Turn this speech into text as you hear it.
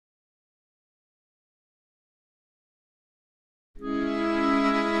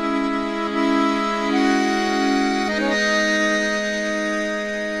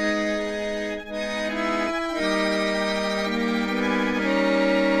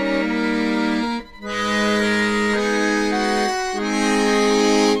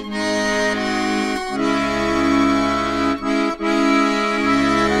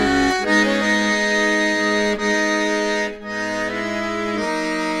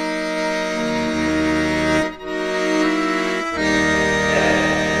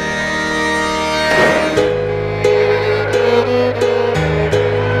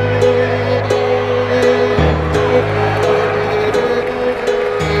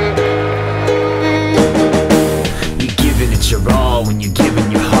when you're giving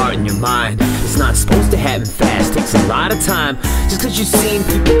your heart and your mind. It's not supposed to happen fast, takes a lot of time. Just cause you've seen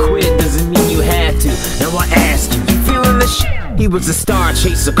people quit doesn't mean you have to. Now I ask you feeling the shit? He was a star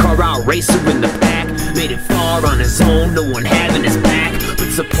chaser, car out racer in the pack. Made it far on his own, no one having his back.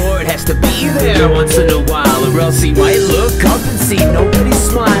 But support has to be there once in a while, or else he might look up and see nobody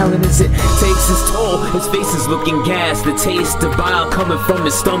smiling as it takes his toll. His face is looking gas, the taste of bile coming from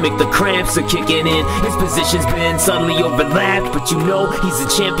his stomach, the cramps are kicking in. His position's been suddenly overlapped, but you know he's a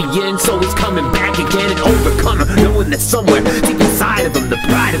champion, so he's coming back again and overcoming, knowing that somewhere deep inside of him, the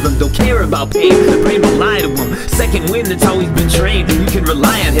pride of him don't care about pain. The brain will lie to him. Second wind, that's how he's been trained. You can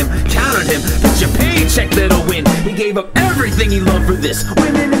rely on him, count on him. It's your paycheck that'll win. He gave up everything he loved for this.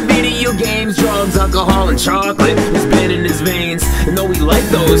 Women and video games, drugs, alcohol, and chocolate has been in his veins. And though he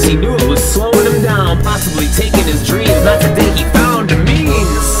liked those, he knew it was slowing him down, possibly taking his dreams. Not the day he found a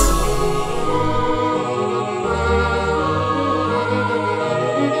means.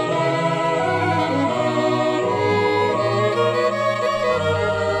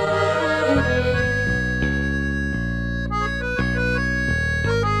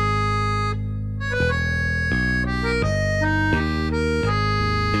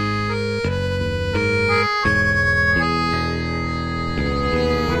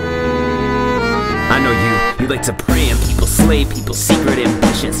 I know you like to prey on people, slay people's secret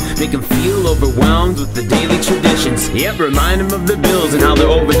ambitions, make them feel overwhelmed with the daily traditions. Yep, remind them of the bills and how their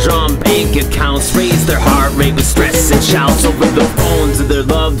overdrawn bank accounts raise their heart rate with stress and shouts over the phones of their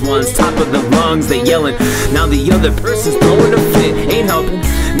loved ones, top of the lungs, they yelling. Now the other person's throwing a fit, ain't helping.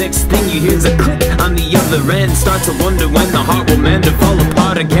 Next thing you hear's a click on the other end. Start to wonder when the heart will mend and fall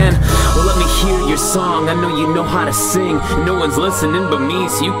apart again. Well, let me hear your song, I know you know how to sing. No one's listening but me,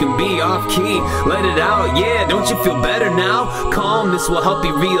 so you can be off key. Let it out, yeah, don't you feel better now? Calm, this will help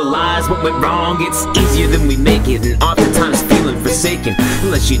you realize what went wrong. It's easier than we make it, and oftentimes feeling forsaken.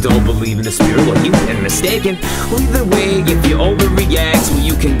 Unless you don't believe in the spirit, well, you've been mistaken. Well, either way, if you overreact, well,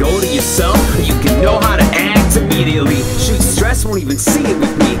 you can go to yourself, or you can know how to act immediately. Shoot, stress won't even see it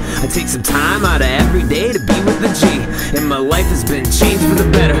with me. I take some time out of every day to be with the G, and my life has been changed for the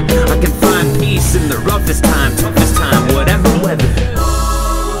better. I can find peace in the roughest times.